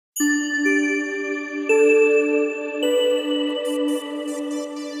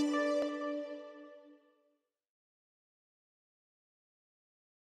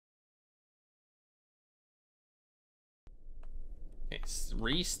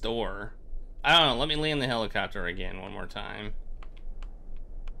Restore. I don't know. Let me land the helicopter again one more time.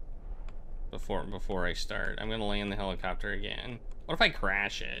 Before I start. I'm gonna land the helicopter again. What if I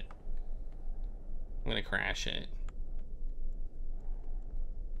crash it? I'm gonna crash it.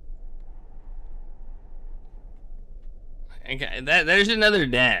 Okay, there's another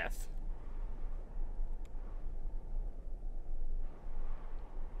death.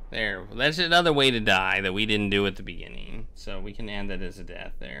 There, that's another way to die that we didn't do at the beginning. So we can add that as a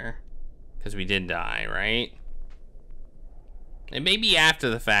death there. Because we did die, right? It may be after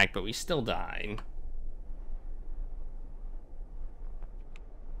the fact, but we still died.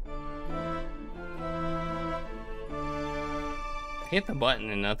 I hit the button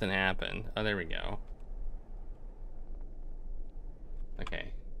and nothing happened. Oh, there we go.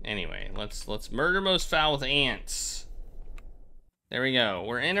 Okay. Anyway, let's murder most foul with ants. There we go.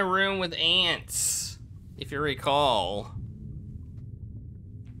 We're in a room with ants, if you recall.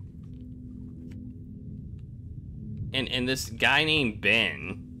 And this guy named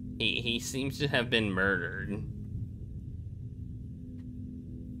Ben, he seems to have been murdered.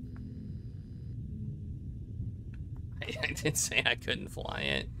 I did say I couldn't fly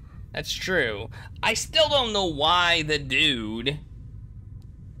it. That's true. I still don't know why the dude...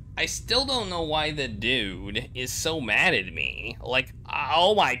 I still don't know why the dude is so mad at me. Like,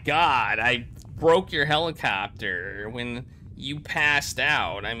 oh my god, I broke your helicopter when you passed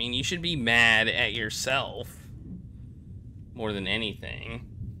out. I mean, you should be mad at yourself more than anything.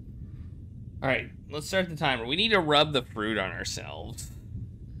 Alright, let's start the timer. We need to rub the fruit on ourselves,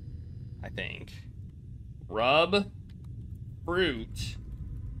 I think. Rub fruit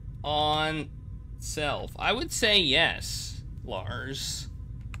on self. I would say yes, Lars.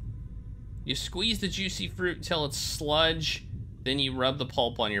 You squeeze the juicy fruit until it's sludge, then you rub the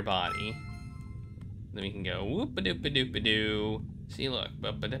pulp on your body. Then we can go whoop-a-doop-a-doop-a-doo. See, look.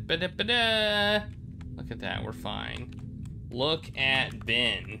 Ba-ba-da-ba-da-ba-da. Look at that, we're fine. Look at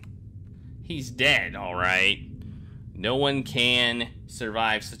Ben. He's dead, alright. No one can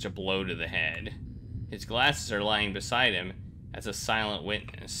survive such a blow to the head. His glasses are lying beside him as a silent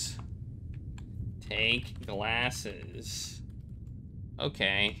witness. Take glasses.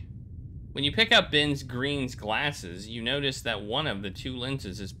 Okay. When you pick up Ben Green's glasses, you notice that one of the two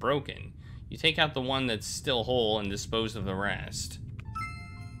lenses is broken. You take out the one that's still whole and dispose of the rest.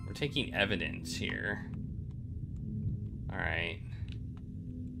 We're taking evidence here. Alright.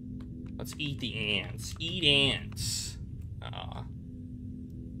 Let's eat the ants. Eat ants.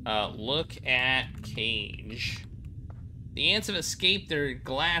 Look at cage. The ants have escaped their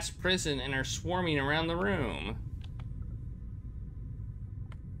glass prison and are swarming around the room.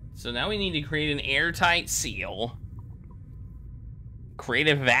 So now we need to create an airtight seal, create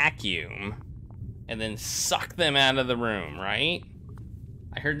a vacuum, and then suck them out of the room, right?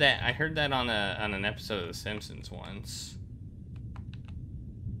 I heard that on an episode of The Simpsons once.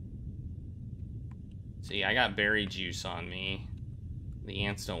 See, I got berry juice on me. The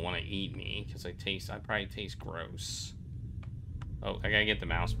ants don't want to eat me because I probably taste gross. Oh, I gotta get the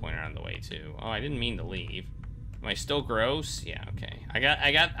mouse pointer out of the way too. Oh, I didn't mean to leave. Am I still gross? Yeah, okay.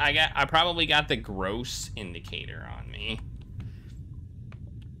 I probably got the gross indicator on me.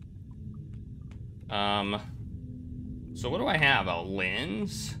 So what do I have? A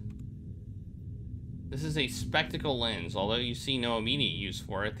lens? This is a spectacle lens. Although you see no immediate use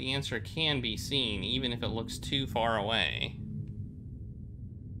for it, the answer can be seen even if it looks too far away.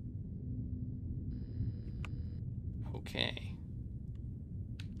 Okay.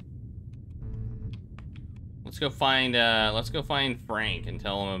 Let's go find Frank and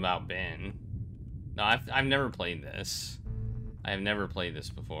tell him about Ben. No, I've never played this. I have never played this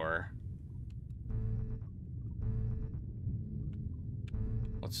before.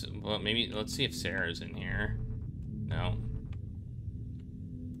 Let's see if Sarah's in here. No.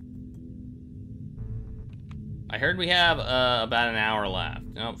 I heard we have about an hour left.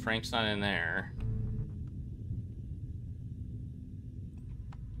 Nope, Frank's not in there.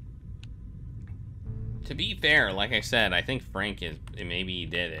 To be fair, like I said, I think Frank is, maybe he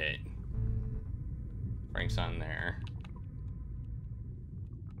did it. Frank's on there.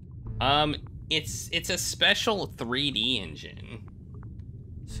 It's a special 3D engine.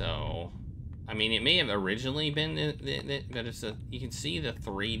 So, I mean, it may have originally been, but you can see the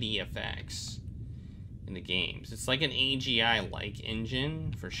 3D effects in the games. It's like an AGI-like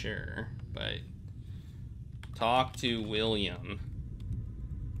engine, for sure, but talk to William.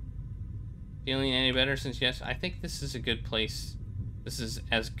 Feeling any better since yes? I think this is a good place. This is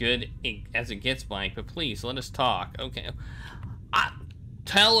as good as it gets, Mike, but please, let us talk. Okay.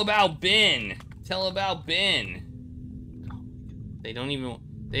 Tell about Ben. Tell about Ben. They don't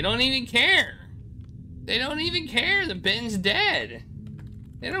even care. They don't even care that Ben's dead.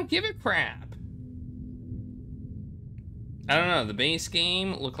 They don't give a crap. I don't know, the base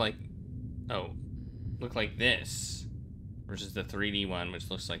game looked like this versus the 3D one, which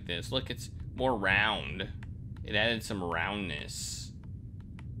looks like this. Look, it's more round. It added some roundness.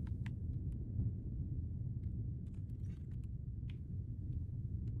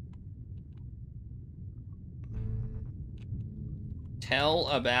 Tell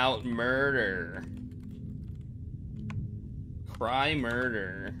about murder. Cry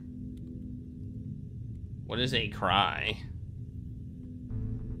murder. What is a cry?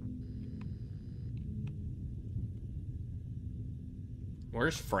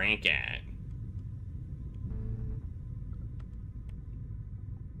 Where's Frank at?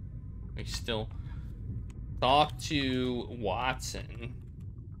 We still talk to Watson.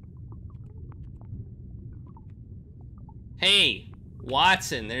 Hey,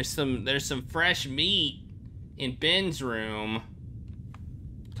 Watson, there's some fresh meat in Ben's room.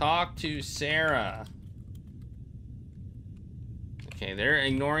 Talk to Sarah. Okay, they're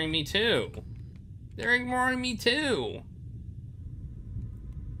ignoring me too. They're ignoring me too.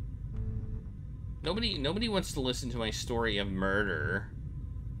 Nobody wants to listen to my story of murder.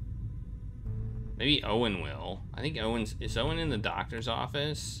 Maybe Owen will. I think is Owen in the doctor's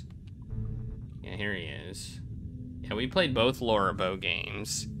office? Yeah, here he is. Yeah, we played both Laura Bow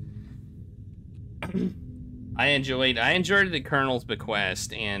games. I enjoyed the Colonel's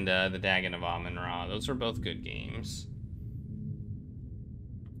Bequest and the Dagon of Amun-Ra. Those were both good games.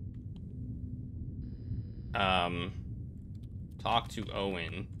 Talk to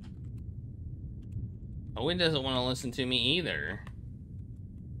Owen. Owen doesn't want to listen to me either.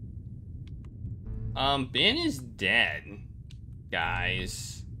 Ben is dead,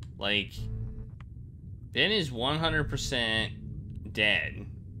 guys. Like, Ben is 100% dead.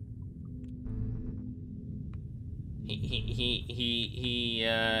 He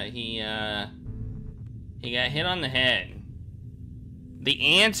got hit on the head.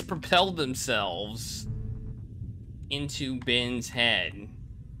 The ants propelled themselves into Ben's head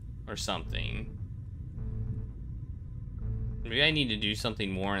or something. Maybe I need to do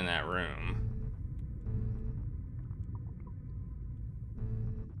something more in that room.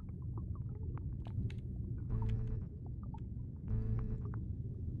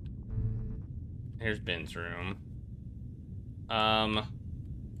 Here's Ben's room.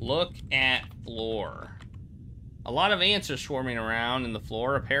 Look at floor. A lot of ants are swarming around in the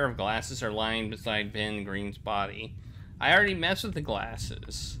floor. A pair of glasses are lying beside Ben Green's body. I already messed with the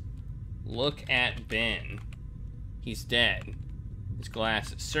glasses. Look at Ben. He's dead. His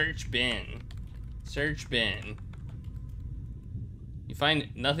glasses. Search Ben. Search Ben. You find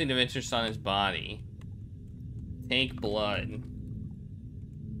nothing of interest on his body. Take blood.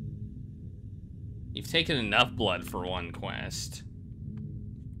 You've taken enough blood for one quest.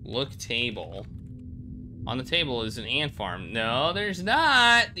 Look table. On the table is an ant farm. No, there's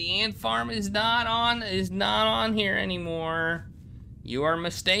not. The ant farm is not on here anymore. You are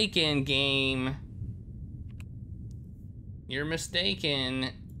mistaken, game. You're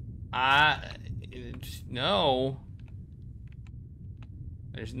mistaken. No.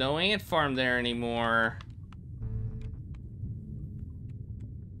 There's no ant farm there anymore.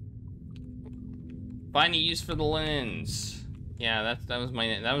 Find a use for the lens. Yeah, that was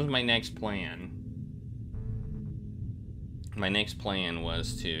my next plan. My next plan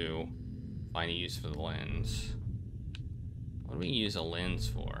was to find a use for the lens. What do we use a lens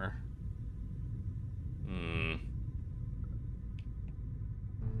for? I'm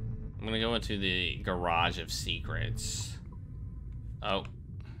gonna go into the garage of secrets. Oh.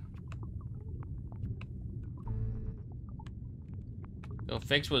 Go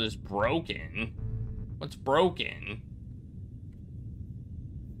fix what is broken. What's broken?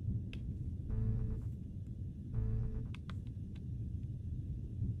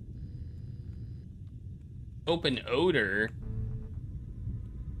 Open odor.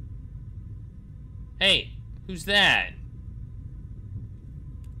 Hey, who's that?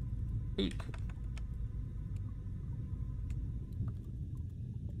 Who?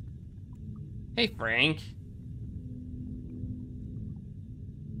 Hey, Frank.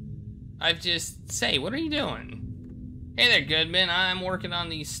 Say, what are you doing? Hey there, Goodman. I'm working on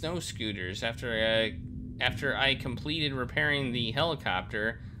these snow scooters. After I completed repairing the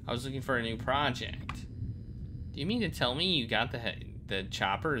helicopter, I was looking for a new project. Do you mean to tell me you got the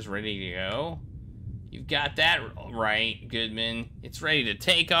chopper is ready to go? You've got that right, Goodman. It's ready to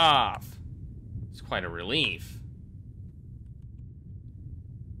take off. It's quite a relief.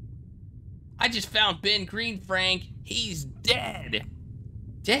 I just found Ben Green, Frank. He's dead.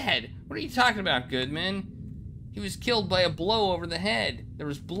 Dead? What are you talking about, Goodman? He was killed by a blow over the head. There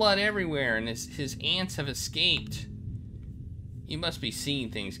was blood everywhere, and his aunts have escaped. You must be seeing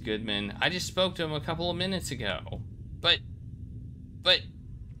things, Goodman. I just spoke to him a couple of minutes ago. But...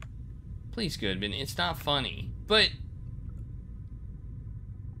 Please, Goodman, it's not funny. But...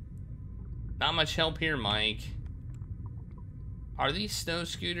 Not much help here, Mike. Are these snow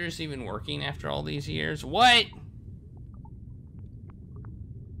scooters even working after all these years? What?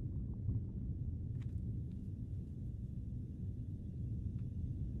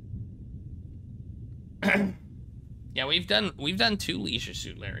 Yeah, we've done 2 Leisure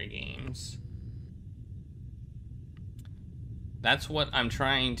Suit Larry games. That's what I'm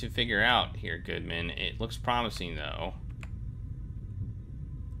trying to figure out here, Goodman. It looks promising, though.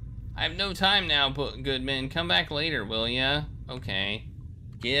 I have no time now, Goodman. Come back later, will ya? Okay.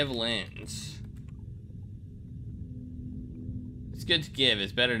 Give lens. It's good to give.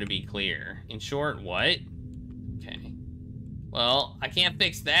 It's better to be clear. In short, what? Okay. Well, I can't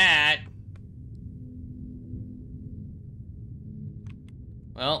fix that.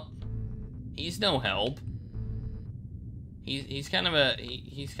 Well, he's no help. He's kind of a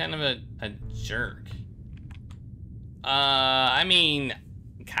jerk. I mean,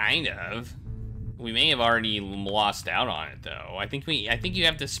 kind of. We may have already lost out on it, though. I think you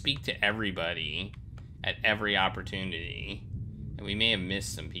have to speak to everybody at every opportunity, and we may have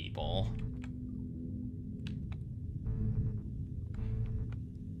missed some people.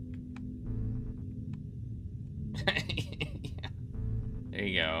 Yeah. There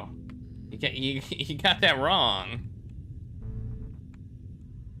you go. You got that wrong.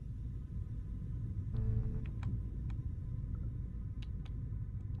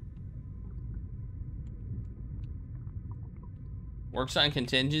 Works on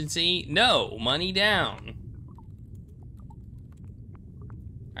contingency? No, money down.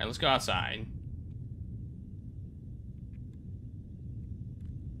 Alright, let's go outside.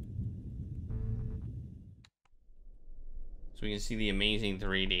 So we can see the amazing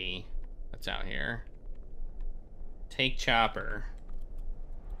 3D that's out here. Take chopper.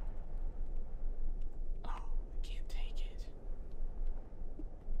 Oh, I can't take it.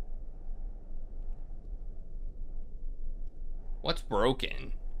 What's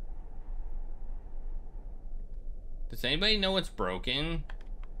broken? Does anybody know what's broken?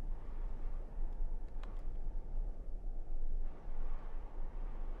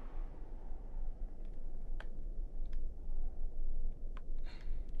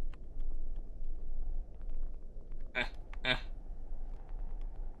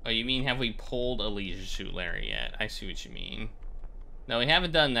 Oh, you mean have we pulled a Leisure Suit Larry yet? I see what you mean. No, we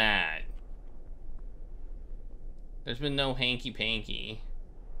haven't done that. There's been no hanky-panky.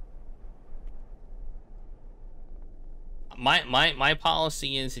 My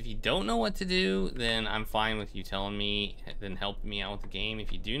policy is if you don't know what to do, then I'm fine with you telling me, then helping me out with the game.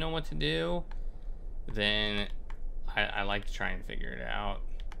 If you do know what to do, then I like to try and figure it out.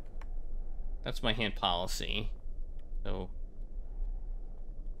 That's my hint policy. So...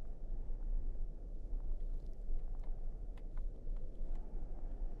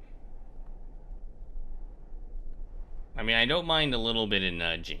 I mean, I don't mind a little bit of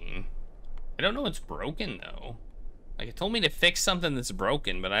nudging. I don't know what's broken, though. Like, it told me to fix something that's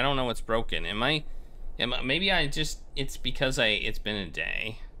broken, but I don't know what's broken. Maybe I just, it's because it's been a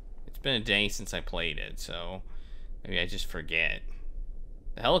day. It's been a day since I played it, so maybe I just forget.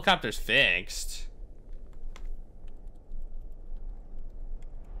 The helicopter's fixed.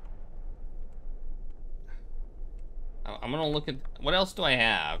 I'm gonna look at, what else do I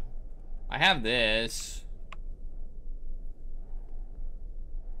have? I have this.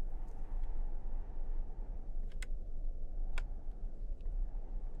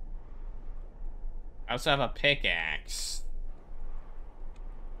 I also have a pickaxe.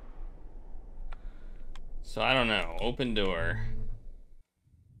 So I don't know. Open door.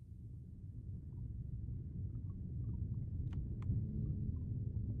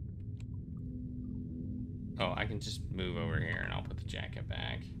 Oh, I can just move over here and I'll put the jacket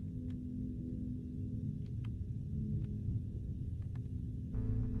back.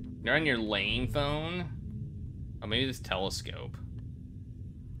 You're on your lane phone? Oh, maybe this telescope.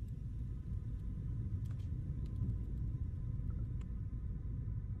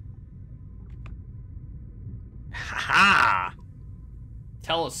 Ha!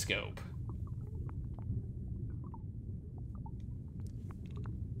 Telescope.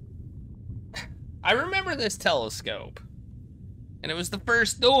 I remember this telescope. And it was the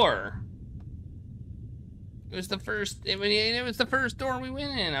first door. It was the first. It was the first door we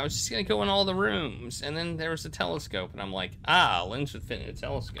went in. I was just gonna go in all the rooms, and then there was a telescope, and I'm like, ah, lens would fit in a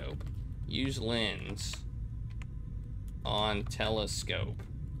telescope. Use lens on telescope.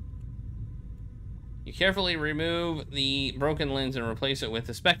 You carefully remove the broken lens and replace it with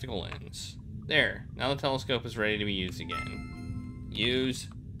a spectacle lens. There. Now the telescope is ready to be used again. Use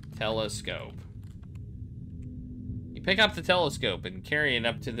telescope. You pick up the telescope and carry it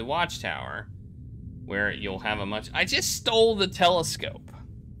up to the watchtower, where you'll have a much... I just stole the telescope.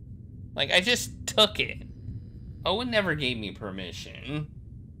 Like, I just took it. Owen never gave me permission.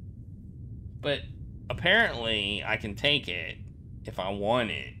 But apparently, I can take it if I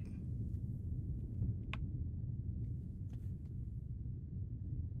want it.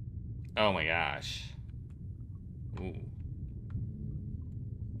 Oh my gosh. Ooh.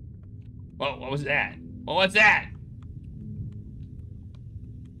 Whoa, what was that? What was that?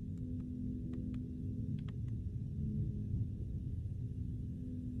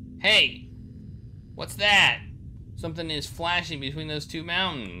 Hey! What's that? Something is flashing between those two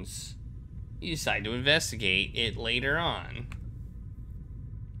mountains. You decide to investigate it later on.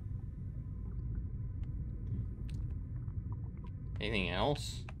 Anything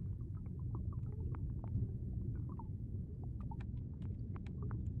else?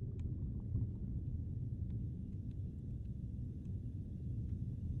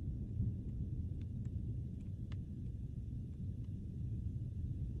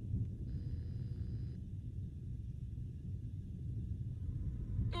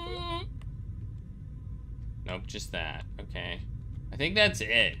 Nope, just that. Okay. I think that's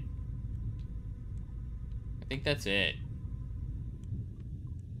it. I think that's it.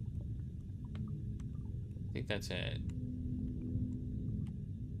 I think that's it.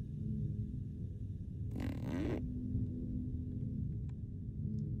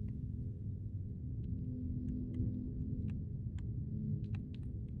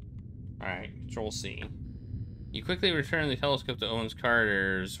 Alright, Control C. You quickly return the telescope to Owens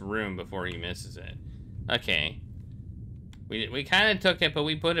Carter's room before he misses it. Okay. We kind of took it, but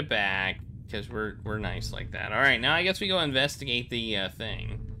we put it back because we're nice like that. All right, now I guess we go investigate the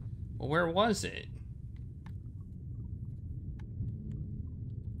thing. Well, where was it?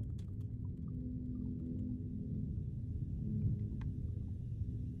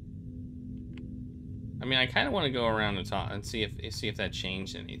 I mean, I kind of want to go around and talk and see if that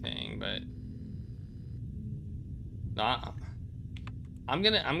changed anything, but not. I'm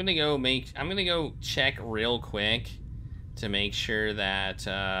gonna go check real quick to make sure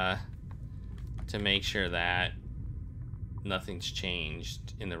that nothing's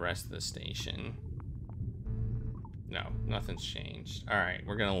changed in the rest of the station. No, nothing's changed. All right,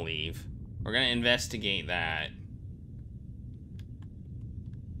 we're gonna leave. We're gonna investigate that.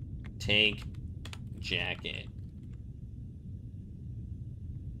 Take jacket.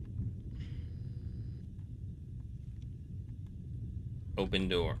 Open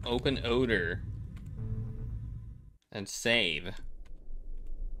door. Open odor. And save.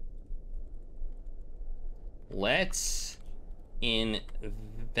 Let's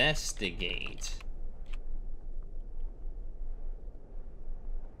investigate.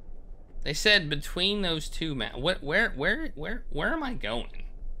 They said between those two where am I going?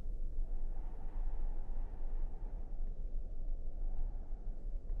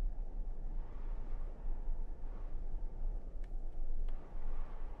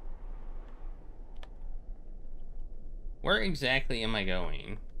 Where exactly am I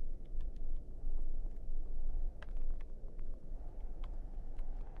going?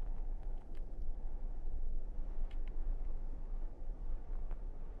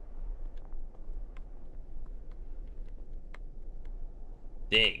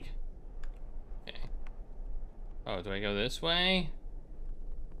 Dig. Okay. Oh, do I go this way?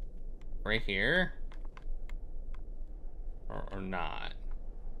 Right here? Or not?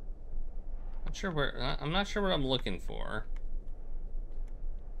 I'm not sure what I'm looking for.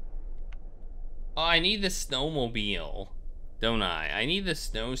 Oh, I need the snowmobile, don't I? I need the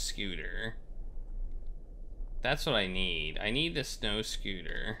snow scooter. That's what I need. I need the snow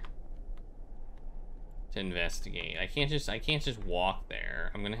scooter to investigate. I can't just walk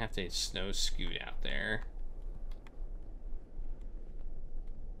there. I'm gonna have to snow scoot out there.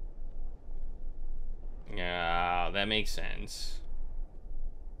 Yeah, that makes sense.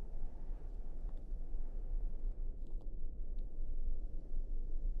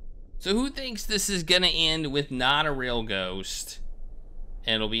 So who thinks this is gonna end with not a real ghost,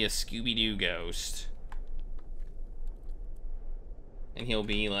 and it'll be a Scooby-Doo ghost? And he'll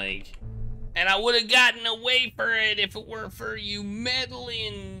be like, and I would have gotten away for it if it weren't for you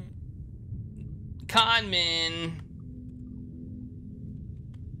meddling conmen.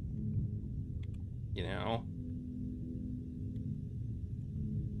 You know?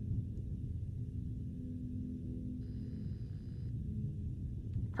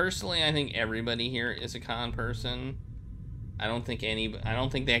 Personally, I think everybody here is a con person. I don't think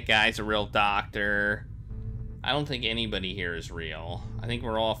that guy's a real doctor. I don't think anybody here is real. I think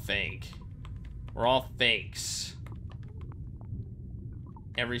we're all fake. We're all fakes.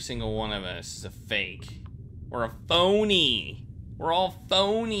 Every single one of us is a fake. We're a phony. We're all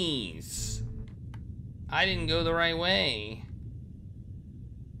phonies. I didn't go the right way.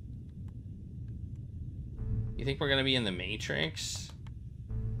 You think we're gonna be in the Matrix?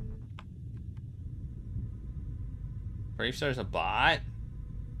 Bravestar's a bot?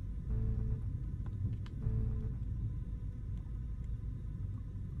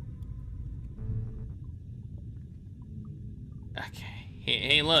 Okay.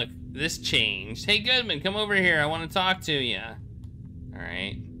 Hey, look. This changed. Hey, Goodman, come over here. I want to talk to you.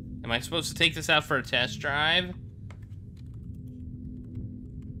 Alright. Am I supposed to take this out for a test drive?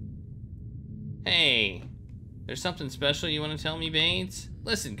 Hey. There's something special you want to tell me, Bates?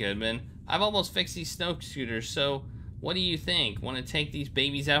 Listen, Goodman. I've almost fixed these snow scooters, so what do you think? Want to take these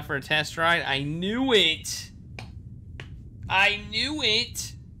babies out for a test ride? I knew it! I knew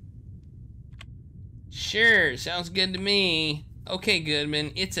it! Sure, sounds good to me. Okay,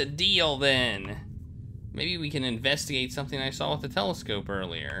 Goodman, it's a deal then. Maybe we can investigate something I saw with the telescope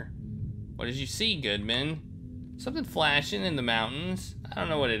earlier. What did you see, Goodman? Something flashing in the mountains. I don't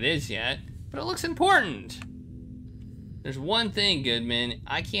know what it is yet, but it looks important. There's one thing, Goodman.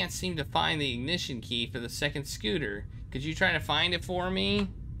 I can't seem to find the ignition key for the second scooter. Could you try to find it for me?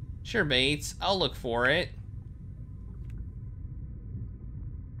 Sure, Bates. I'll look for it.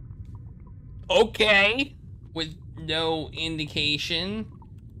 Okay. With no indication.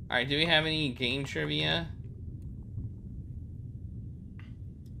 Alright, do we have any game trivia?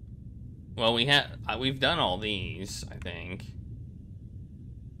 Well, we've done all these, I think.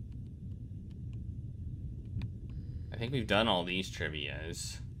 I think we've done all these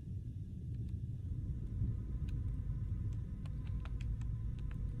trivias.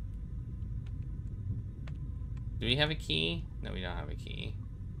 Do we have a key? No, we don't have a key.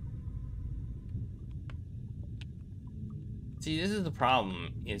 See, this is the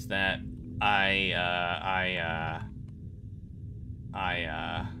problem, is that I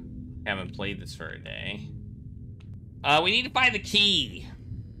haven't played this for a day. We need to find the key.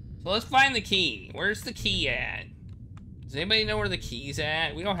 So let's find the key. Where's the key at? Does anybody know where the key's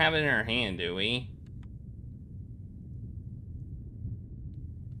at? We don't have it in our hand, do we?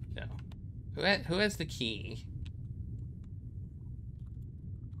 No. Who has the key?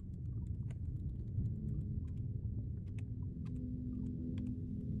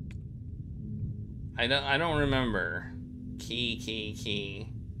 I don't remember. Key.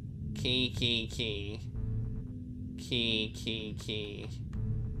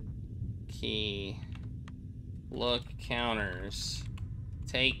 Look, counters.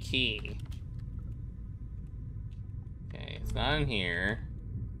 Take key. Okay, it's not in here.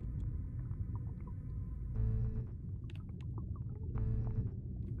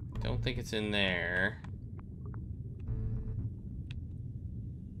 Don't think it's in there.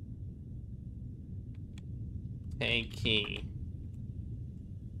 Take key.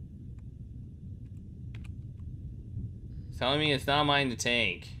 It's telling me it's not mine to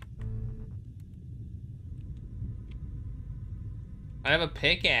take. I have a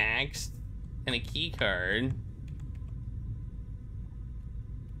pickaxe and a key card.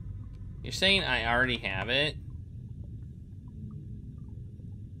 You're saying I already have it?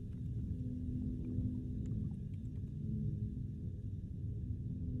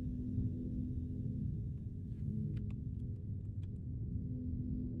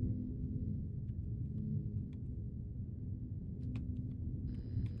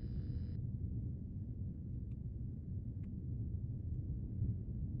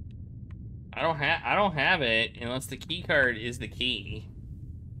 I don't have it unless the key card is the key.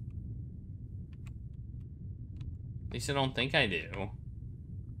 At least I don't think I do.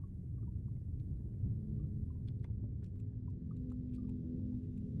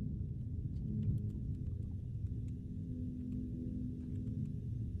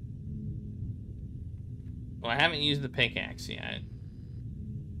 Well, I haven't used the pickaxe yet.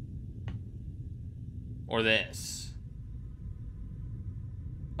 Or this.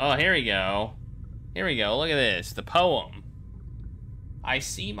 Oh, here we go. Here we go. Look at this. The poem. I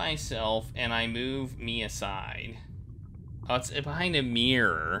see myself and I move me aside. Oh, it's behind a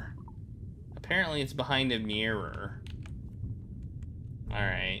mirror. Apparently it's behind a mirror.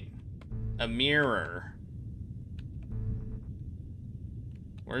 Alright. A mirror.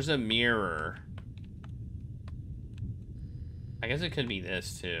 Where's a mirror? I guess it could be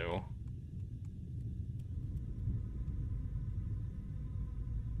this too.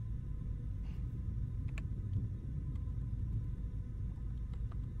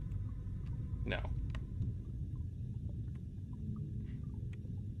 No.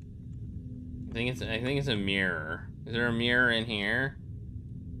 I think it's a mirror. Is there a mirror in here?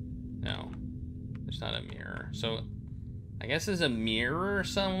 No. There's not a mirror. So I guess there's a mirror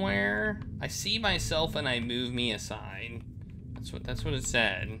somewhere. I see myself and I move me aside. That's what it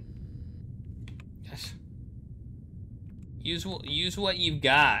said. Yes. Use what you've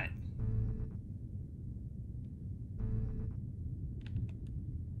got.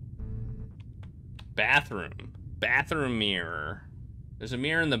 Bathroom mirror. There's a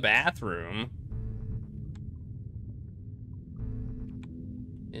mirror in the bathroom.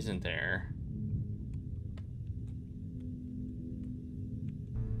 Isn't there?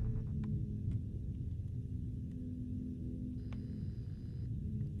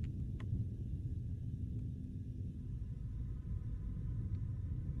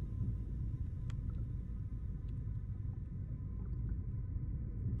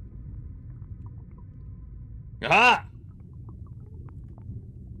 Ah!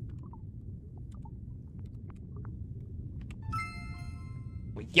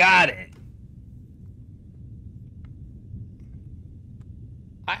 We got it.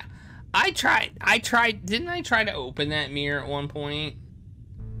 I tried, didn't I try to open that mirror at one point?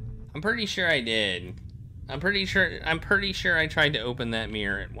 I'm pretty sure I did. I'm pretty sure I tried to open that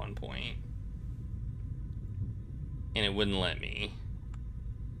mirror at one point. And it wouldn't let me.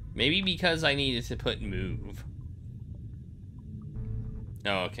 Maybe because I needed to put move.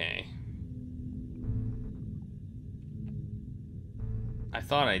 Oh, okay. I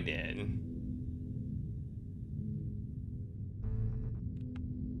thought I did.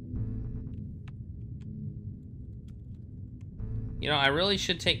 You know, I really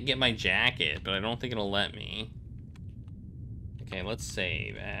should get my jacket, but I don't think it'll let me. Okay, let's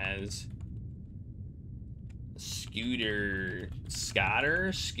save as scooter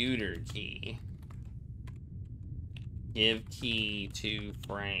key. Give key to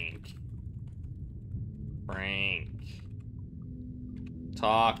Frank.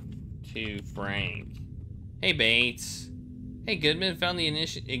 Talk to Frank. Hey, Bates. Hey, Goodman, found the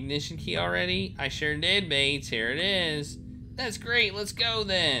ignition key already? I sure did, Bates. Here it is. That's great. Let's go,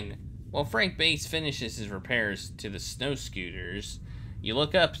 then. While Frank Bates finishes his repairs to the snow scooters, you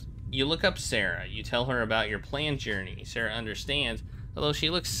look up Sarah. You tell her about your planned journey. Sarah understands, although she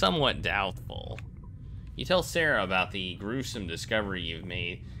looks somewhat doubtful. You tell Sarah about the gruesome discovery you've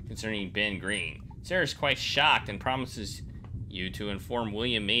made concerning Ben Green. Sarah's quite shocked and promises you to inform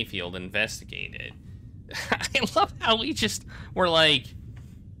William Mayfield and investigate it. I love how we just were like,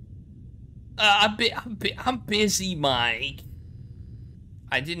 I'm busy, Mike.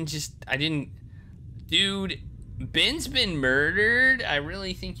 Dude, Ben's been murdered. I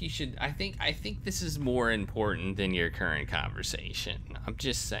really think you should, I think this is more important than your current conversation. I'm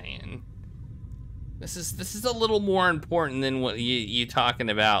just saying. This is a little more important than what you talking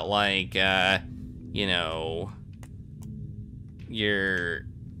about, like, you know, your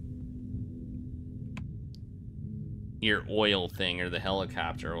oil thing or the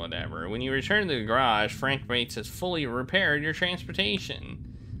helicopter or whatever. When you return to the garage, Frank Bates has fully repaired your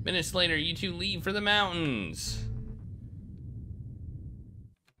transportation. Minutes later, you two leave for the mountains.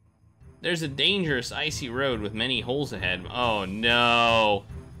 There's a dangerous icy road with many holes ahead. Oh no.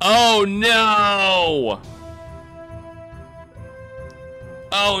 Oh no!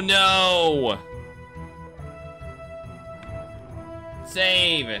 Oh no!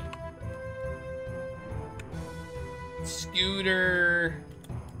 Save it. Scooter.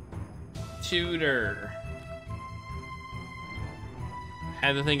 Tutor.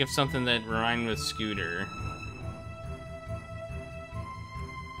 Had to think of something that rhymed with scooter.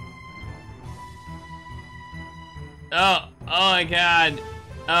 Oh my god.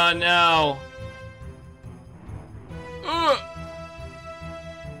 Oh no. Ugh.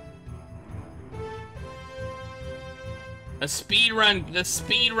 The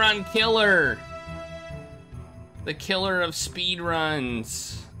speedrun killer. The killer of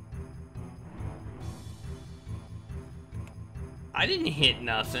speedruns. I didn't hit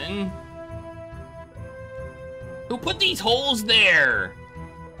nothing. Who put these holes there?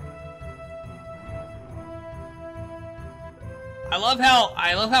 I love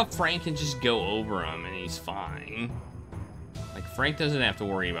how Frank can just go over him and he's fine. Like, Frank doesn't have to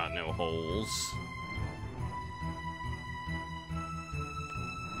worry about no holes.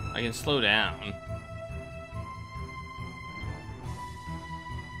 I can slow down.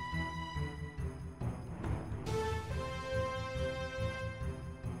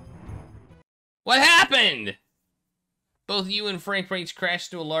 What happened? Both you and Frank Bates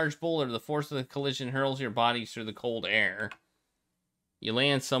crash into a large boulder. The force of the collision hurls your bodies through the cold air. You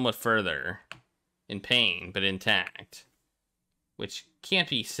land somewhat further. In pain, but intact. Which can't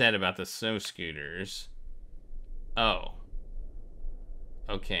be said about the snow scooters. Oh.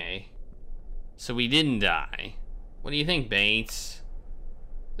 Okay. So we didn't die. What do you think, Bates?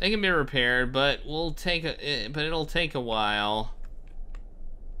 They can be repaired, but it'll take a while.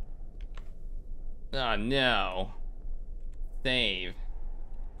 Oh no. Save.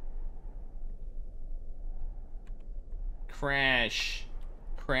 Crash.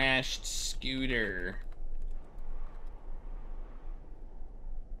 Crashed scooter.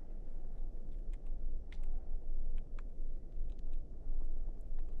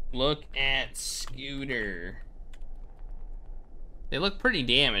 Look at scooter. They look pretty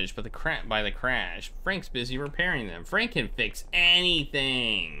damaged by the crash. Frank's busy repairing them. Frank can fix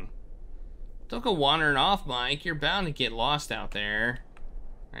anything. Don't go wandering off, Mike. You're bound to get lost out there.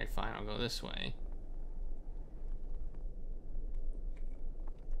 Alright, fine. I'll go this way.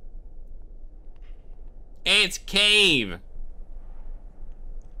 Hey, it's cave.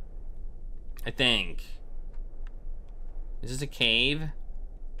 I think. Is this a cave?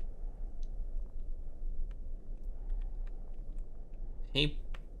 Hey,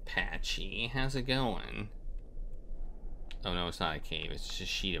 Patchy. How's it going? Oh, no, it's not a cave. It's just a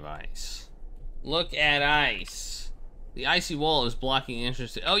sheet of ice. Look at ice. The icy wall is blocking the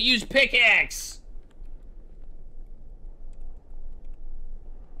entrance. Oh, use pickaxe!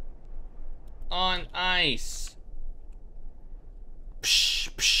 On ice.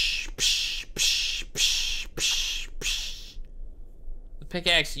 Psh, psh, psh, psh, psh, psh, psh. The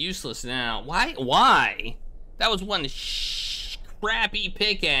pickaxe useless now. Why? Why? That was one crappy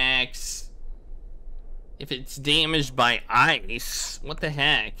pickaxe. If it's damaged by ice, what the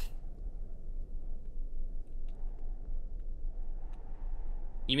heck?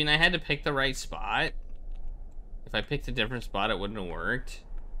 You mean I had to pick the right spot? If I picked a different spot, it wouldn't have worked?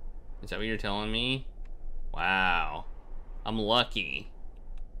 Is that what you're telling me? Wow. I'm lucky.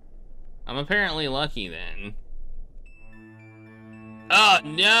 I'm apparently lucky then. Oh,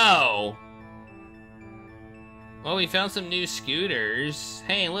 no! Well, we found some new scooters.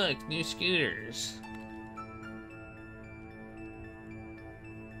 Hey, look, new scooters.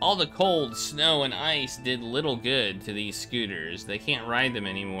 All the cold, snow, and ice did little good to these scooters. They can't ride them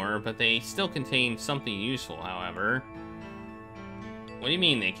anymore, but they still contain something useful, however. What do you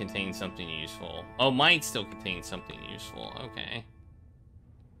mean they contain something useful? Oh, might still contain something useful. Okay.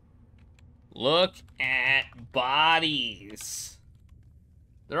 Look at bodies.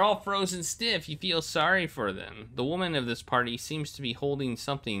 They're all frozen stiff. You feel sorry for them. The woman of this party seems to be holding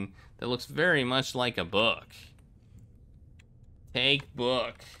something that looks very much like a book. Take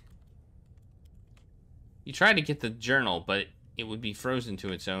book. You tried to get the journal, but it would be frozen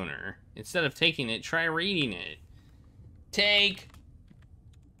to its owner. Instead of taking it, try reading it. Take,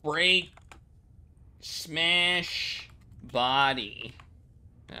 break, smash, body.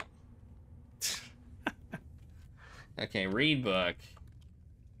 Oh. Okay, read book.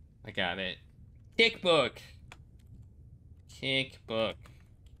 I got it. Kick book. Kick book.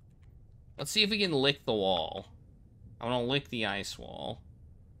 Let's see if we can lick the wall. I want to lick the ice wall.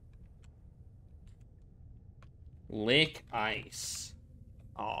 Lick ice.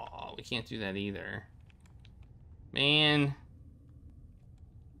 Oh, we can't do that either. Man.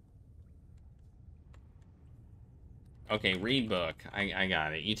 Okay, read book. I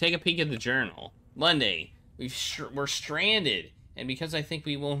got it. You take a peek at the journal. Monday. We're stranded. And because I think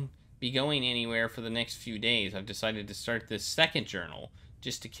we won't be going anywhere for the next few days, I've decided to start this second journal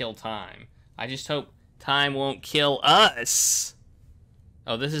just to kill time. I just hope time won't kill us.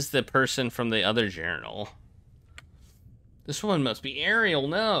 Oh, this is the person from the other journal. This one must be Ariel.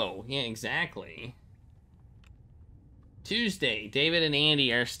 No. Yeah, exactly. Tuesday. David and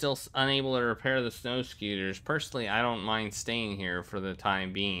Andy are still unable to repair the snow scooters. Personally, I don't mind staying here for the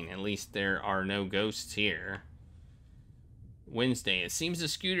time being. At least there are no ghosts here. Wednesday. It seems the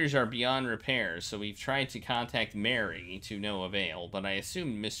scooters are beyond repair, so we've tried to contact Mary to no avail, but I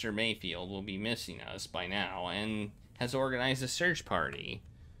assume Mr. Mayfield will be missing us by now and has organized a search party.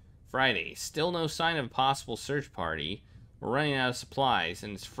 Friday. Still no sign of a possible search party. We're running out of supplies,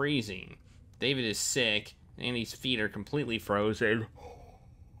 and it's freezing. David is sick, and Andy's feet are completely frozen.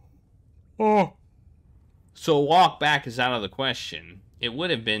 Oh. So a walk back is out of the question. It would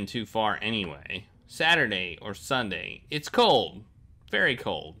have been too far anyway. Saturday or Sunday. It's cold. Very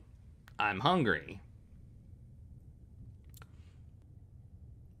cold. I'm hungry.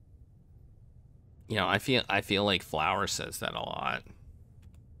 You know, I feel like Flower says that a lot.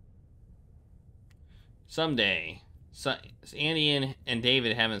 Someday. So, Andy and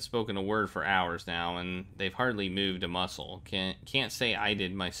David haven't spoken a word for hours now, and they've hardly moved a muscle. Can't say I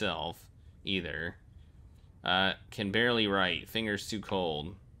did myself, either. Can barely write. Fingers too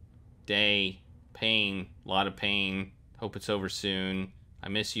cold. Day. Pain. A lot of pain. Hope it's over soon. I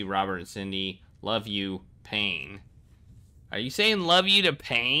miss you, Robert and Cindy. Love you. Pain. Are you saying love you to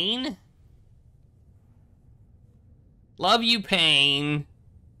Pain? Love you, Pain.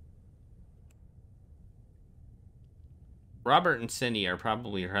 Robert and Cindy are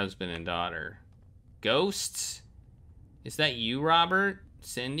probably her husband and daughter. Ghosts? Is that you, Robert?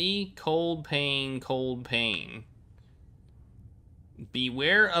 Cindy? Cold pain, cold pain.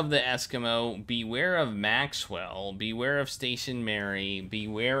 Beware of the Eskimo. Beware of Maxwell. Beware of Station Mary.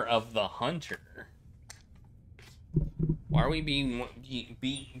 Beware of the Hunter. Why are we being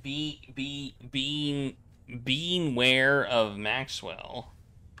aware of Maxwell?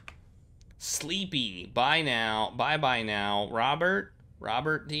 Sleepy. Bye now. Bye now. Robert?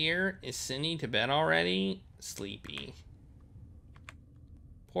 Robert, dear? Is Cindy to bed already? Sleepy.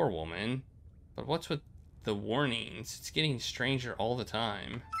 Poor woman. But what's with the warnings? It's getting stranger all the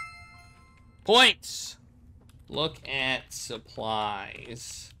time. Points! Look at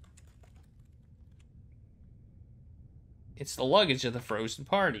supplies. It's the luggage of the frozen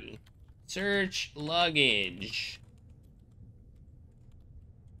party. Search luggage.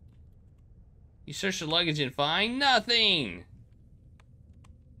 You search the luggage and find nothing.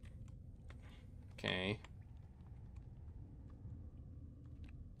 Okay.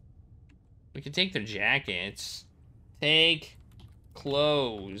 We can take their jackets. Take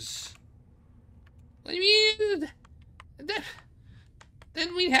clothes. What do you mean?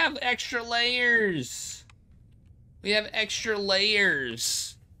 Then we'd have extra layers. We have extra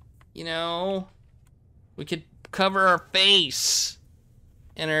layers. You know? We could cover our face.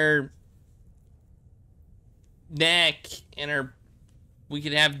 And our neck. And our... We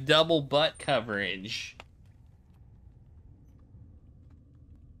could have double butt coverage.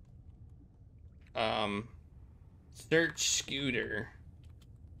 Search scooter.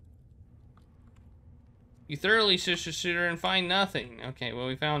 You thoroughly search the scooter and find nothing. Okay, well,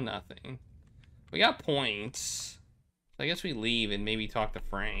 we found nothing. We got points. So I guess we leave and maybe talk to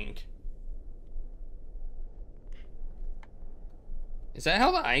Frank. Is that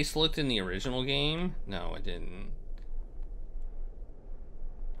how the ice looked in the original game? No, it didn't.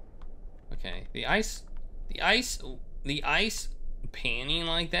 Okay, the ice panning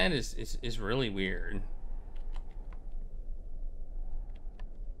like that is really weird.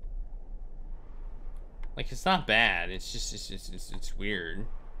 Like, it's not bad. It's just it's weird.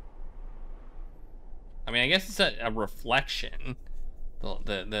 I mean, I guess it's a reflection.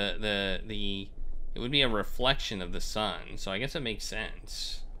 It would be a reflection of the sun, so I guess it makes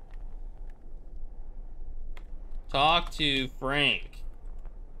sense. Talk to Frank.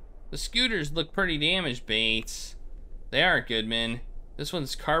 The scooters look pretty damaged, Bates. They are, Goodman. This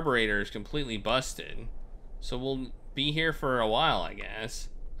one's carburetor is completely busted. So we'll be here for a while, I guess.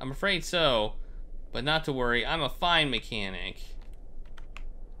 I'm afraid so. But not to worry, I'm a fine mechanic.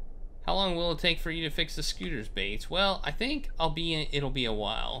 How long will it take for you to fix the scooters, Bates? Well, I think it'll be a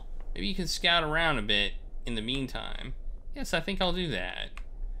while. Maybe you can scout around a bit in the meantime. Yes, I think I'll do that.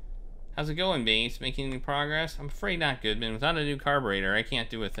 How's it going, Bates? Making any progress? I'm afraid not, Goodman. Without a new carburetor, I can't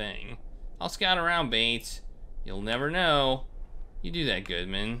do a thing. I'll scout around, Bates. You'll never know. You do that,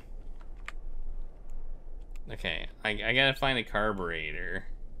 Goodman. Okay, I gotta find a carburetor.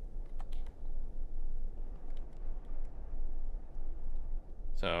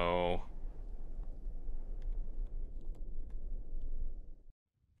 So...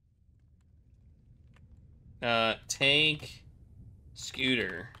 take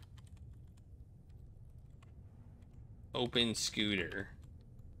scooter. Open scooter.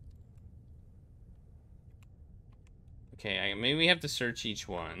 Okay, maybe we have to search each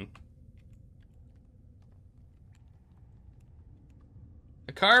one.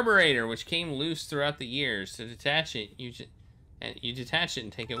 A carburetor, which came loose throughout the years. To detach it, you detach it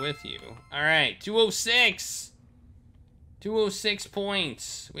and take it with you. All right, 206. 206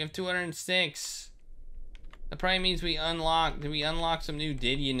 points. We have 206. That probably means we unlock. Did we unlock some new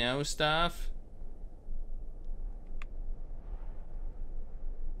Did You Know stuff?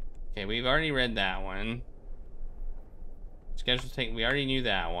 Okay, we've already read that one. Schedule take. We already knew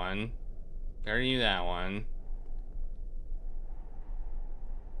that one. We already knew that one.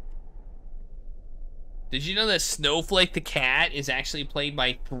 Did you know that Snowflake the cat is actually played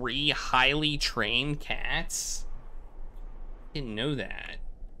by 3 highly trained cats? Didn't know that.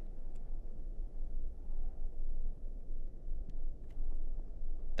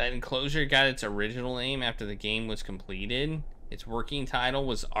 That Enclosure got its original name after the game was completed. Its working title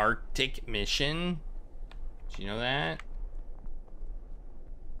was Arctic Mission. Did you know that?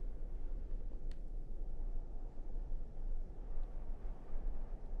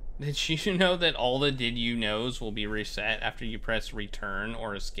 Did you know that all the did you knows will be reset after you press return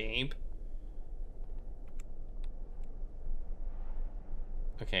or escape?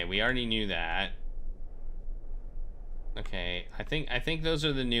 Okay, we already knew that. Okay, I think those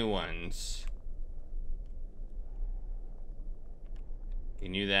are the new ones. We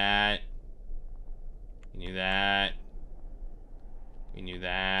knew that. We knew that. We knew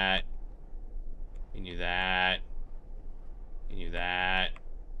that. We knew that. We knew that.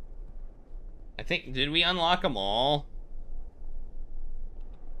 I think, did we unlock them all?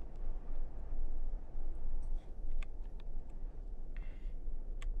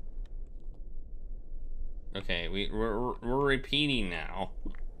 Okay, we're repeating now.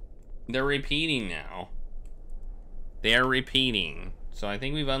 They're repeating now. They're repeating. So I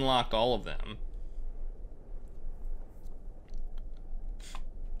think we've unlocked all of them.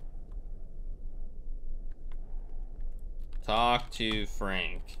 Talk to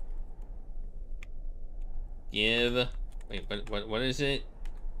Frank. Give... Wait, what is it?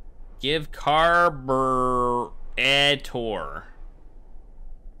 Give carburetor.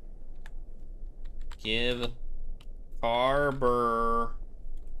 Give carburetor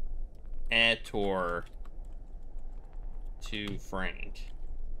to Frank.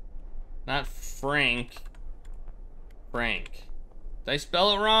 Not Frank. Frank. Did I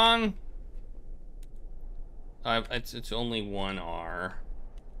spell it wrong? It's only one R.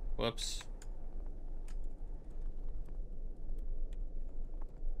 Whoops.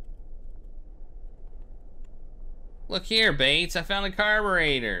 Look here, Bates. I found a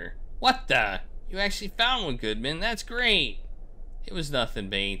carburetor. What the? You actually found one, Goodman. That's great. It was nothing,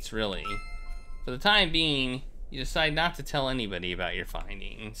 Bates, really. For the time being, you decide not to tell anybody about your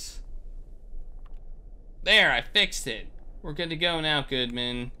findings. There, I fixed it. We're good to go now,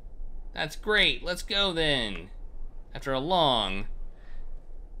 Goodman. That's great. Let's go then. After a long...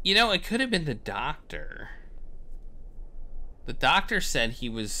 You know, it could have been the doctor. The doctor said he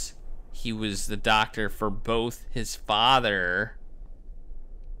was the doctor for both his father.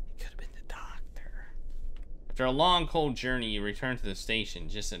 It could have been the doctor. After a long, cold journey, you return to the station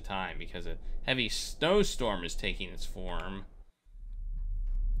just in time because a heavy snowstorm is taking its form.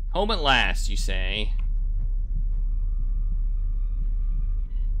 Home at last, you say.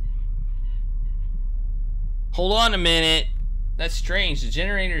 Hold on a minute. That's strange. The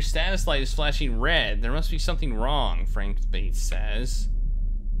generator's status light is flashing red. There must be something wrong, Frank Bates says.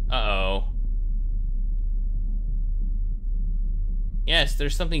 Uh-oh. Yes,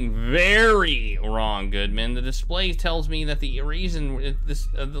 there's something very wrong, Goodman. The display tells me that the reason this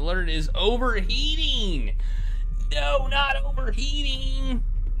alert is overheating. No, not overheating.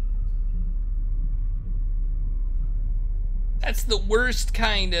 That's the worst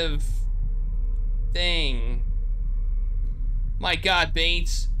kind of thing. My God,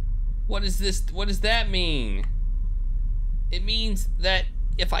 Bates. What is this? What does that mean? It means that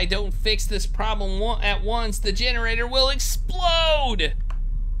if I don't fix this problem at once, the generator will explode!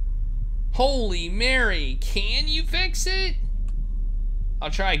 Holy Mary, can you fix it?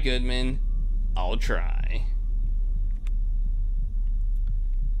 I'll try, Goodman. I'll try.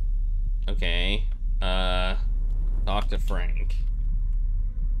 Okay. Talk to Frank.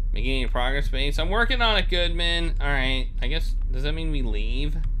 Making any progress, Bates? I'm working on it, Goodman. Alright, I guess, does that mean we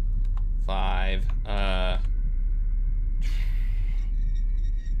leave? 5,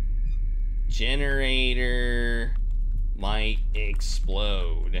 generator might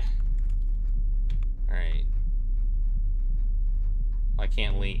explode. Alright. I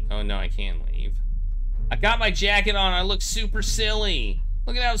can't leave. Oh no, I can leave. I got my jacket on. I look super silly.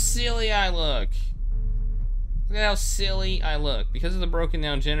 Look at how silly I look. Look at how silly I look. Because of the broken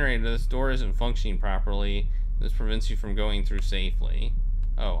down generator, this door isn't functioning properly. This prevents you from going through safely.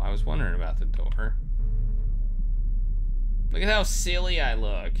 Oh, I was wondering about the door. Look at how silly I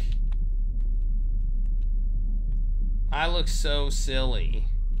look. I look so silly.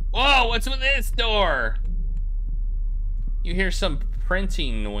 Whoa, what's with this door? You hear some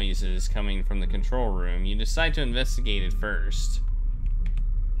printing noises coming from the control room. You decide to investigate it first.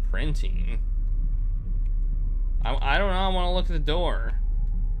 Printing? I don't know, I want to look at the door.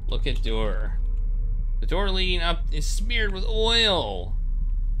 Look at door. The door leading up is smeared with oil.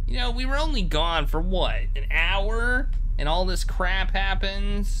 You know, we were only gone for what? An hour? And all this crap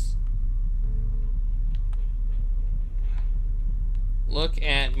happens? Look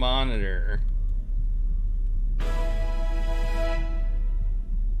at monitor.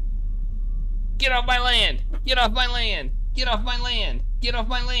 Get off my land! Get off my land! Get off my land! Get off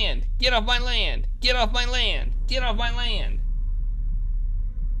my land! Get off my land! Get off my land! Get off my land!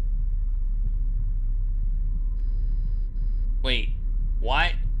 Wait,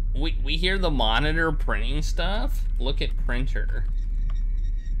 what? We hear the monitor printing stuff? Look at printer.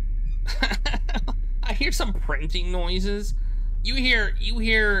 I hear some printing noises. You hear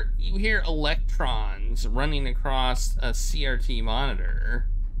electrons running across a CRT monitor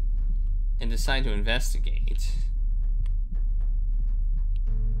and decide to investigate.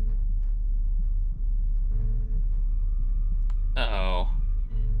 Uh-oh.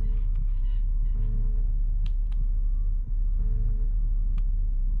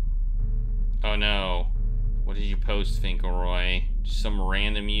 Oh no. What did you post, Finkelroy? Just some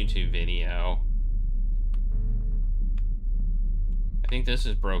random YouTube video. I think this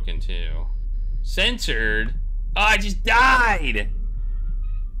is broken too. Censored? Oh, I just died!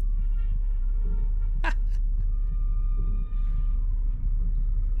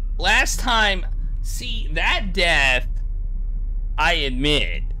 Last time, see, that death, I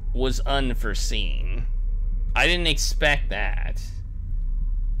admit, was unforeseen. I didn't expect that.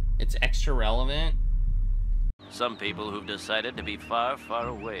 It's extra relevant. Some people who've decided to be far, far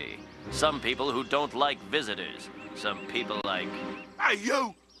away. Some people who don't like visitors. Some people like... Hey,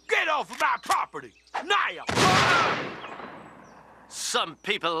 you! Get off of my property! Now! Some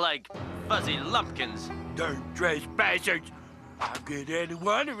people like fuzzy lumpkins. Dirt trespassers! I'll get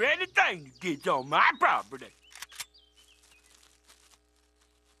anyone or anything that gets on my property.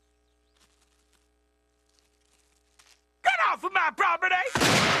 Get off of my property!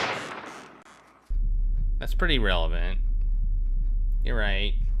 That's pretty relevant. You're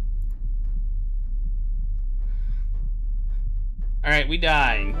right. Alright, we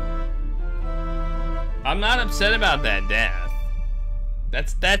died. I'm not upset about that death.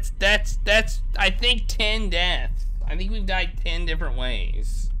 That's I think 10 deaths. I think we've died 10 different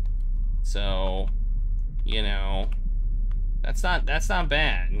ways. So, you know, that's not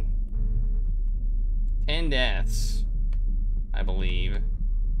bad. 10 deaths, I believe.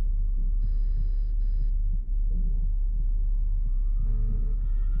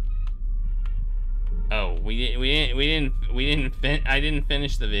 Oh, I didn't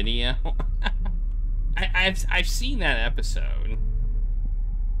finish the video. I've seen that episode.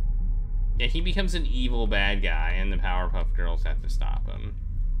 Yeah, he becomes an evil bad guy, and the Powerpuff Girls have to stop him.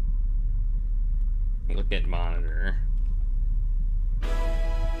 Look at monitor.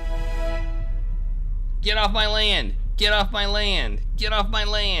 Get off my land! Get off my land! Get off my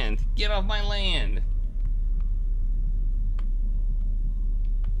land! Get off my land!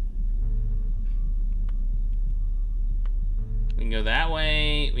 We can go that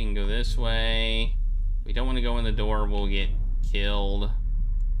way, we can go this way. We don't want to go in the door, we'll get killed.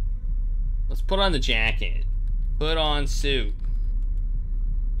 Let's put on the jacket. Put on suit.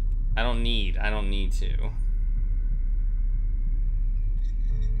 I don't need to.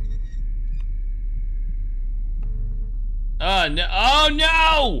 Oh no, oh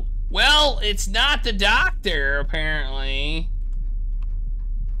no! Well, it's not the doctor, apparently.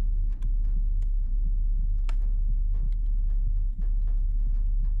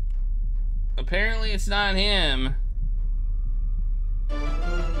 Apparently it's not him.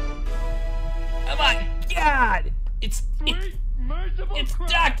 Oh my God! It's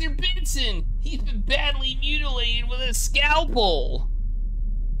Dr. Benson! He's been badly mutilated with a scalpel!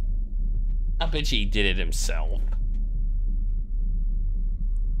 I bet you he did it himself.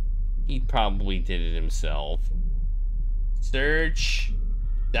 He probably did it himself. Search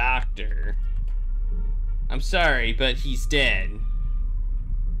doctor. I'm sorry, but he's dead.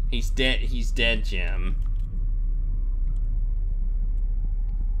 He's dead, Jim.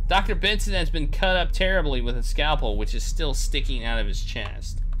 Dr. Benson has been cut up terribly with a scalpel, which is still sticking out of his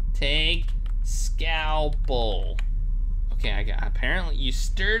chest. Take scalpel. Okay, apparently you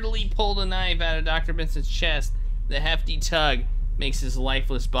sturdily pulled a knife out of Dr. Benson's chest. The hefty tug makes his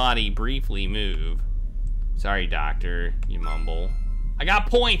lifeless body briefly move. Sorry, doctor, you mumble. I got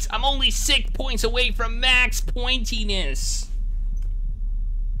points. I'm only 6 points away from max pointiness.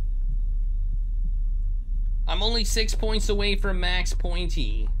 I'm only 6 points away from max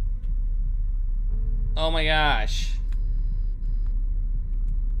pointy. Oh my gosh.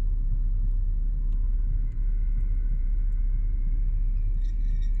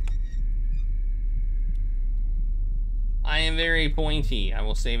 I am very pointy. I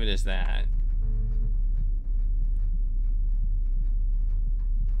will save it as that.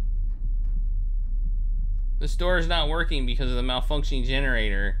 This door is not working because of the malfunctioning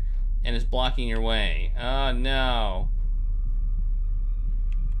generator and is blocking your way. Oh no.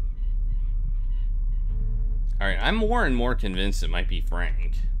 Alright, I'm more and more convinced it might be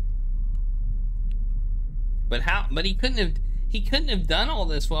Frank. But how? But he couldn't have done all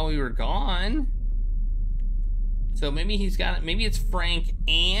this while we were gone. So maybe he's got it. Maybe it's Frank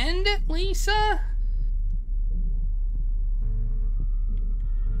and Lisa?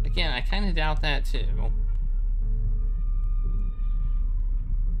 Again, I kind of doubt that too.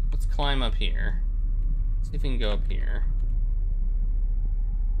 Let's climb up here. See if we can go up here.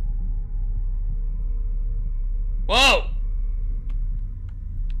 Whoa!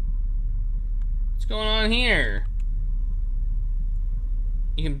 What's going on here?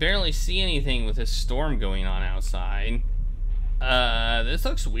 You can barely see anything with this storm going on outside. This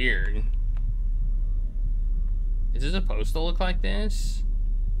looks weird. Is it supposed to look like this?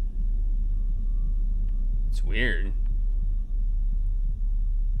 It's weird.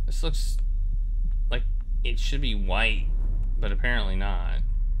 This looks like it should be white, but apparently not.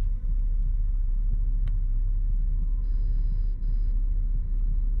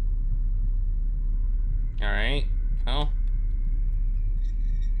 Alright, well.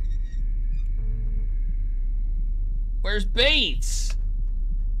 Where's Bates?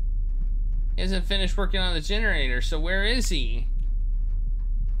 He hasn't finished working on the generator, so where is he?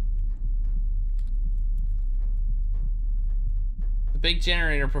 The big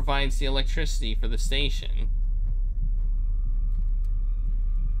generator provides the electricity for the station.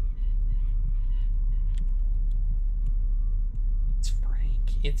 It's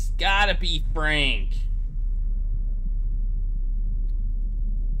Frank. It's gotta be Frank.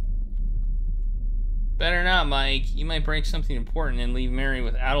 Better not, Mike. You might break something important and leave Mary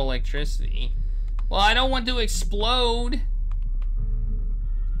without electricity. Well, I don't want to explode.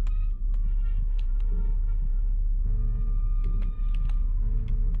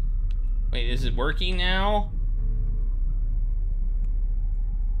 Wait, is it working now?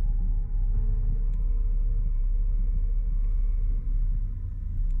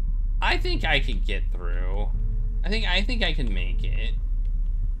 I think I could get through. I think I can make it.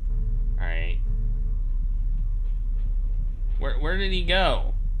 All right. Where did he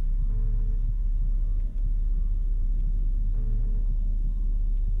go?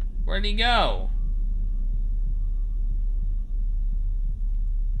 Where'd he go?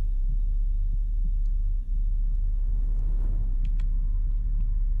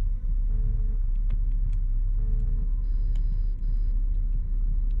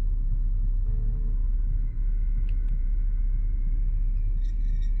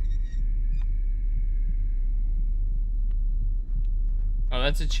 Oh,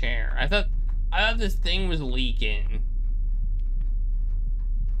 that's a chair. I thought this thing was leaking.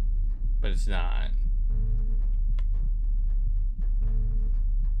 But it's not.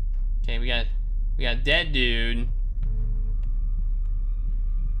 Okay, we got dead dude.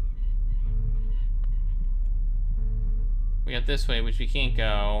 We got this way, which we can't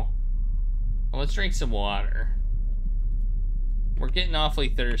go. Well, let's drink some water. We're getting awfully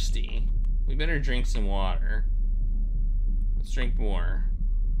thirsty. We better drink some water. Let's drink more.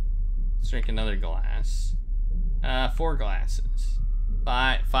 Let's drink another glass. 4 glasses.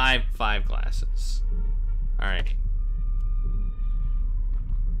 Five glasses. All right.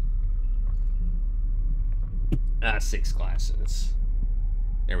 Ah, 6 glasses.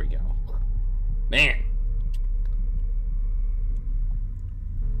 There we go. Man.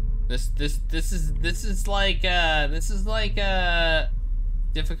 This is like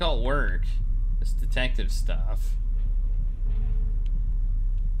difficult work. This detective stuff.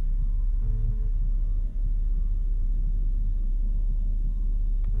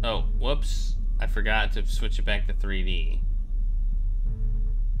 Oh, whoops. I forgot to switch it back to 3D.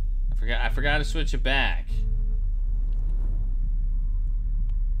 I forgot to switch it back.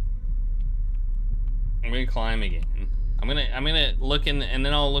 I'm gonna climb again. I'm gonna look in, and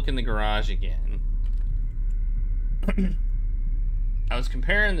then I'll look in the garage again. I was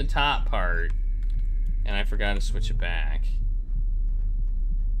comparing the top part, and I forgot to switch it back.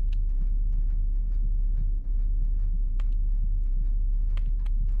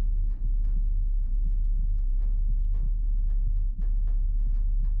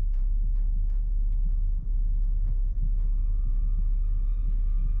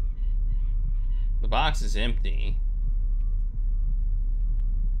 The box is empty.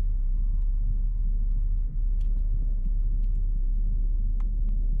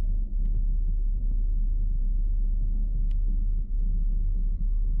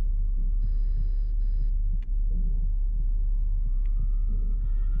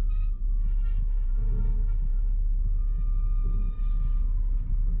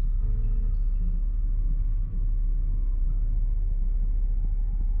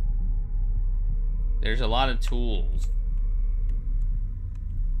 There's a lot of tools.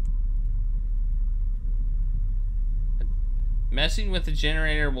 Messing with the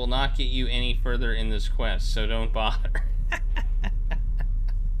generator will not get you any further in this quest, so don't bother.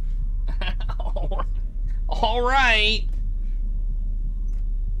 All right.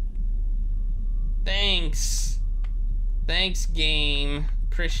 Thanks. Thanks, game.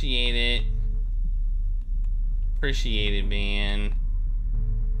 Appreciate it. Appreciate it, man.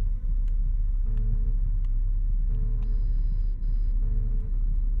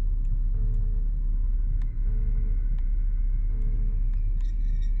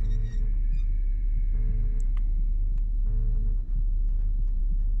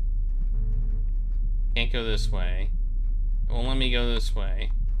 Can't go this way. It won't let me go this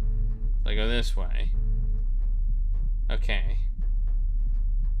way. So I go this way. Okay.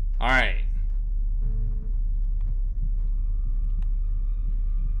 Alright.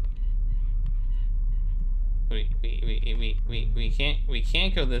 We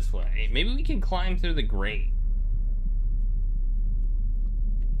can't go this way. Maybe we can climb through the grate.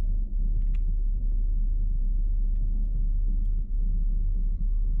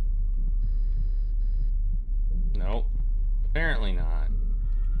 Nope. Apparently not.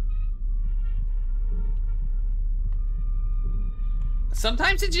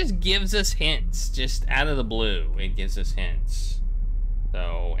 Sometimes it just gives us hints, just out of the blue. It gives us hints.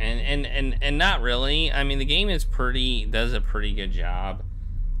 So, and not really. I mean, the game is does a pretty good job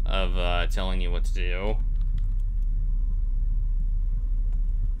of telling you what to do.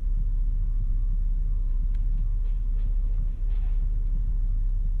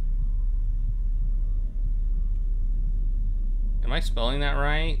 Am I spelling that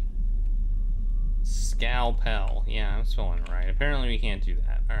right? Scalpel. Yeah, I'm spelling it right. Apparently we can't do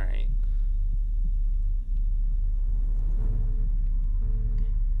that. Alright.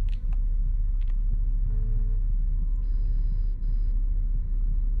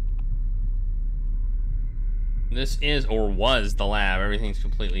 This is, or was, the lab. Everything's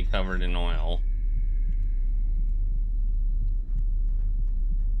completely covered in oil.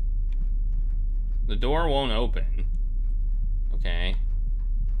 The door won't open. Okay.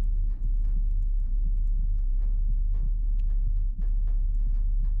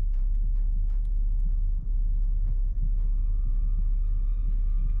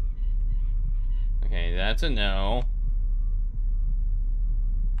 Okay, that's a no.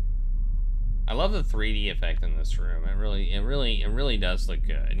 I love the 3D effect in this room. It really does look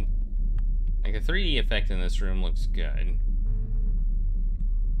good. Like, the 3D effect in this room looks good.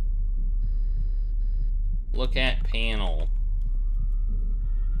 Look at panel.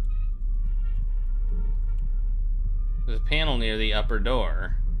 There's a panel near the upper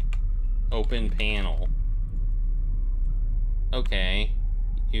door. Open panel. Okay.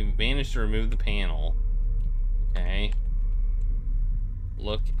 You managed to remove the panel. Okay.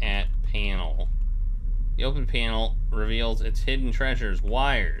 Look at panel. The open panel reveals its hidden treasures.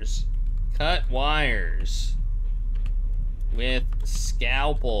 Wires. Cut wires. With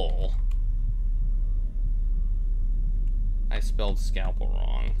scalpel. I spelled scalpel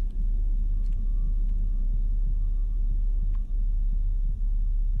wrong.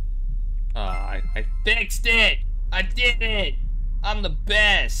 I fixed it! I did it! I'm the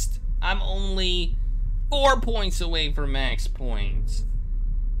best! I'm only 4 points away from max points.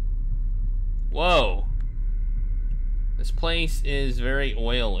 Whoa. This place is very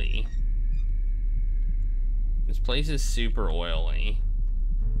oily. This place is super oily.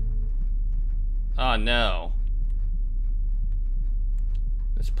 Oh no.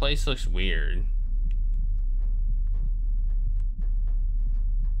 This place looks weird.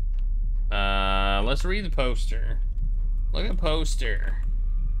 Let's read the poster. Look at the poster.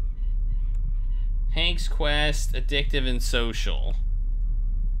 Hank's Quest, Addictive and Social.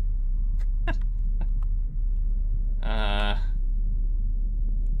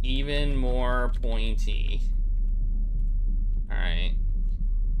 Even more pointy. Alright.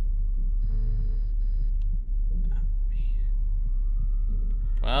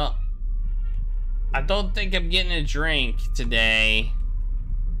 Well, I don't think I'm getting a drink today.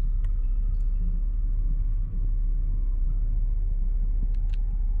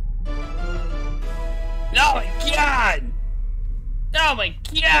 Oh my god! Oh my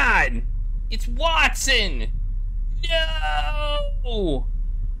god! It's Watson! No!